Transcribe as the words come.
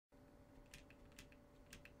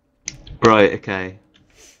Right, okay.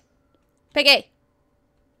 Piggy!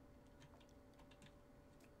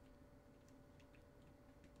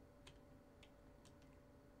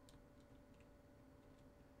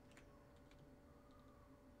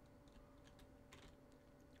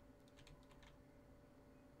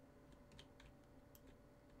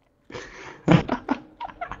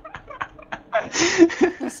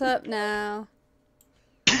 What's up now?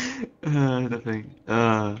 Nothing.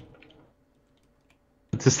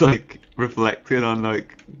 Just like reflecting on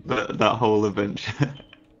like that whole adventure.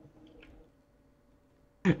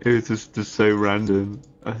 It was just so random.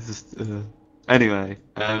 I was just anyway.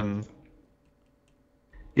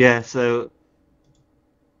 Yeah. So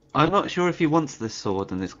I'm not sure if he wants this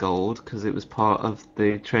sword and this gold because it was part of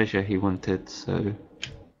the treasure he wanted. So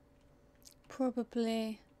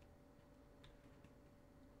Probably.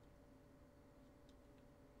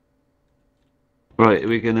 right, are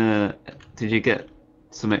we gonna? Did you get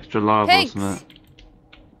some extra lava or Pigs! something?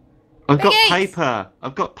 I've got Piggies! paper.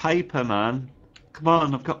 I've got paper, man. Come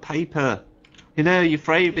on, I've got paper. You know your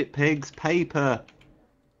favourite pigs, paper.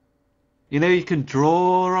 You know you can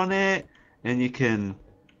draw on it and you can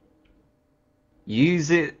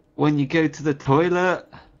use it when you go to the toilet.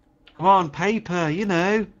 Come on, paper, you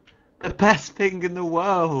know. The best thing in the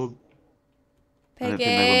world. I don't think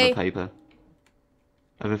they want the Piggy! paper.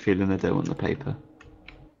 I have a feeling they don't want the paper.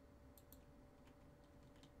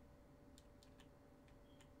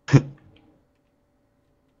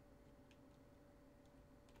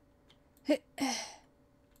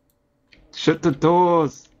 Shut the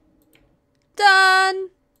doors. Done!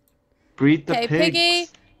 Breed the Okay, pigs. Piggy,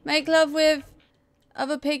 make love with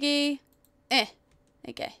other Piggy.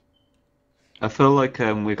 Okay. I feel like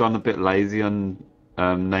we've gone a bit lazy on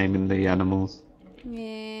naming the animals.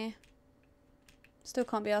 Yeah. Still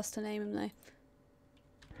can't be asked to name him though.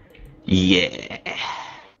 Yeah.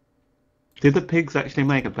 Did the pigs actually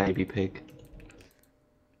make a baby pig?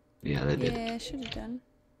 Yeah, they did. Yeah, should have done.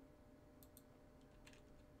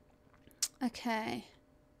 Okay.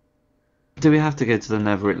 Do we have to go to the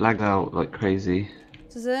Nether? It lagged out like crazy.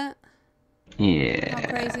 Does it? Yeah. How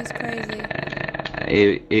crazy is crazy?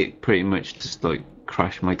 It pretty much just like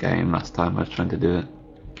crashed my game last time I was trying to do it.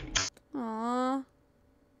 Aww.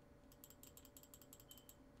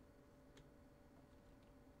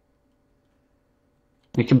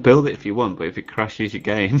 You can build it if you want, but if it crashes your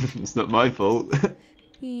game, it's not my fault.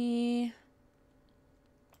 Yeah.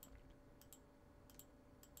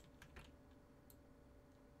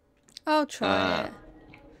 I'll try it.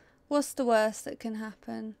 What's the worst that can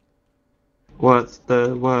happen? What's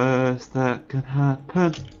the worst that can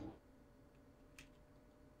happen?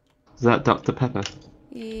 Is that Dr. Pepper?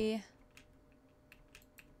 Yeah.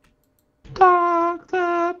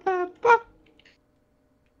 Dr. Pepper!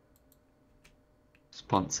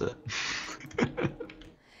 Sponsor.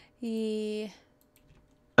 Yeah.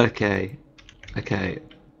 Okay.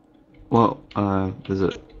 Well, there's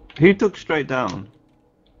a... Who dug straight down?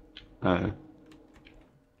 Oh.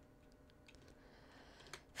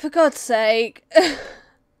 For God's sake.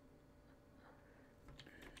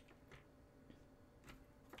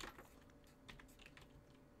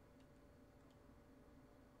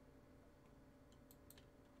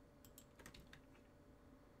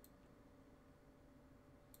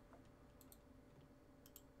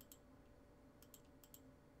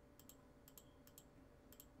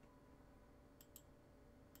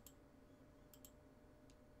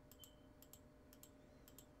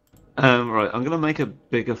 Right, I'm gonna make a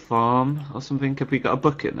bigger farm or something. Have we got a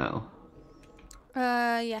bucket now?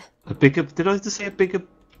 Yeah. A bigger... Did I just say a bigger...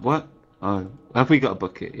 What? Oh, have we got a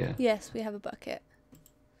bucket? Yeah. Yes, we have a bucket.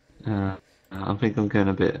 I think I'm going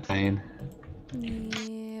a bit vain.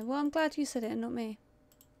 Yeah. Well, I'm glad you said it and not me.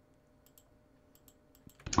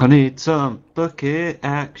 I need some bucket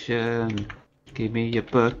action. Give me your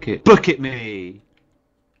bucket. Bucket me!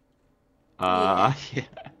 Yeah.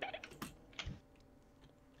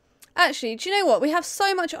 Actually, do you know what? We have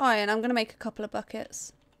so much iron. I'm going to make a couple of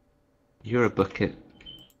buckets. You're a bucket.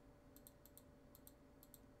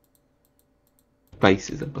 Base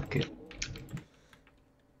is a bucket.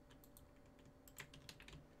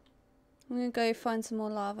 I'm going to go find some more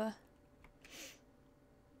lava.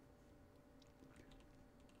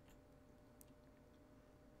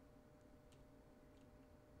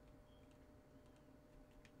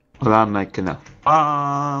 Well, I'm making a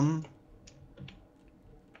farm.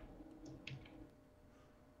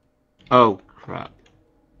 Oh, crap.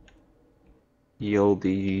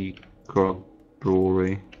 Yieldy grog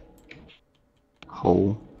brewery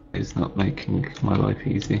hole is not making my life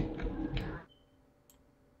easy.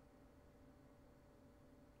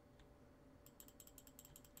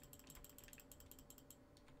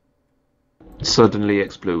 Suddenly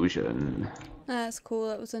explosion. That's cool.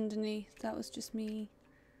 That was underneath. That was just me.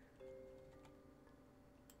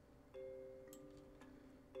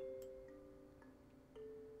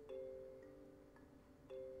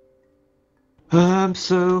 I'm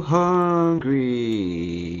so hungry.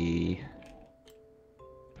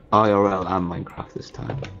 IRL and Minecraft this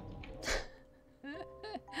time.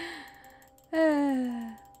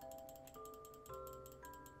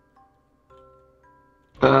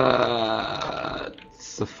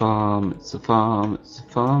 It's a farm, it's a farm, it's a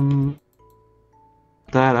farm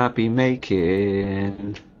that I be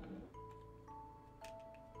making.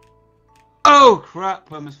 Oh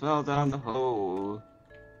crap, I almost fell down the hole.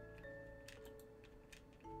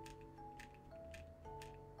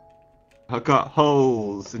 I got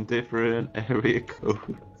holes in different area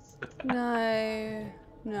codes. No.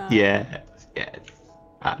 Yes, yes,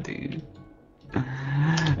 I do.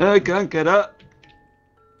 I can't get up.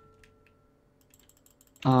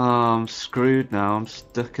 I'm screwed now. I'm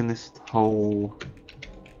stuck in this hole.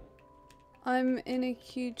 I'm in a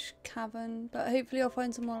huge cavern, but hopefully I'll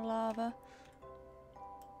find some more lava.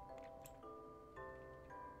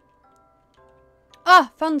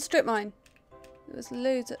 Ah, found strip mine. There was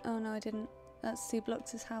loads of... Oh no, I didn't. That's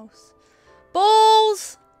C-Blox's house.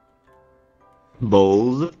 Balls!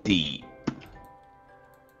 Balls of deep.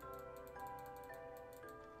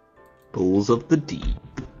 Balls of the deep.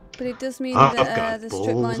 But it does mean I've that got the balls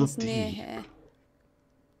strip of mine's near deep. here.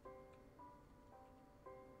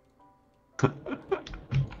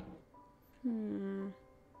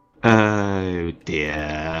 Oh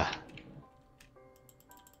dear.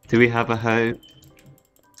 Do we have a hoe?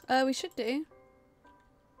 We should do.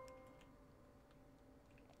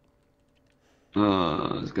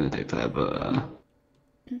 Oh, it's gonna take forever.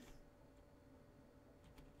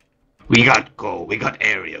 We got gold. We got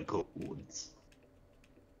area codes.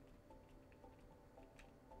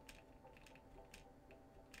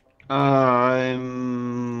 I'm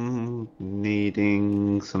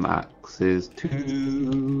needing some axes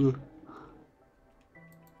too.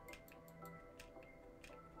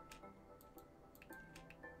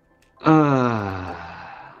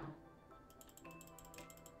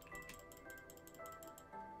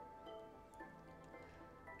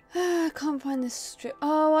 I can't find this strip.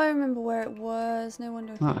 Oh, I remember where it was. No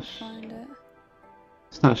wonder I can't find it.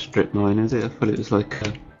 It's not a strip mine, is it? I thought it was like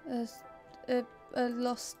a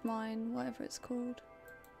lost mine, whatever it's called.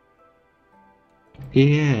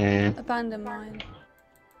 Yeah. Abandoned mine.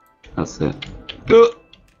 That's it. Oh!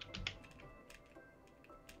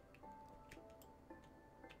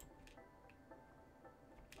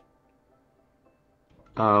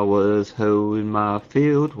 I was hoeing my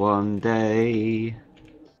field one day,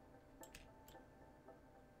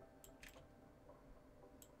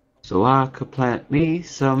 so I could plant me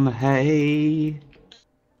some hay,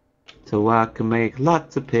 so I could make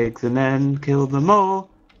lots of pigs and then kill them all,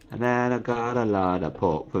 and then I got a lot of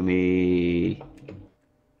pork for me.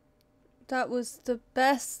 That was the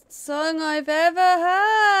best song I've ever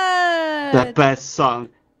heard! The best song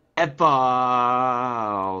ever!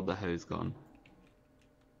 Oh, the hoe's gone.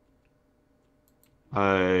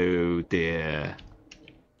 Oh dear.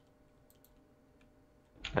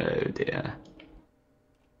 Oh dear.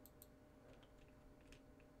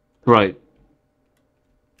 Right.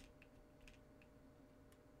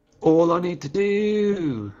 All I need to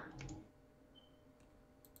do.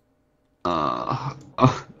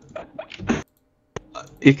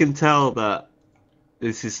 You can tell that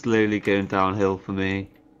this is slowly going downhill for me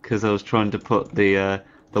because I was trying to put the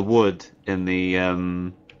wood in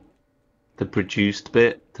the produced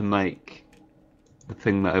bit to make the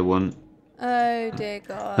thing that I want. Oh dear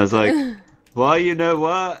God. I was like, why, you know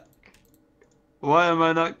what? Why am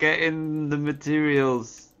I not getting the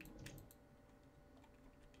materials?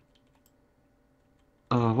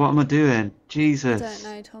 Oh, what am I doing? Jesus. I don't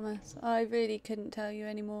know, Thomas. I really couldn't tell you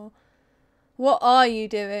anymore. What are you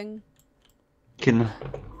doing?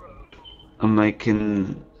 I'm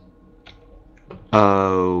making...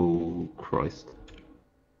 Oh, Christ.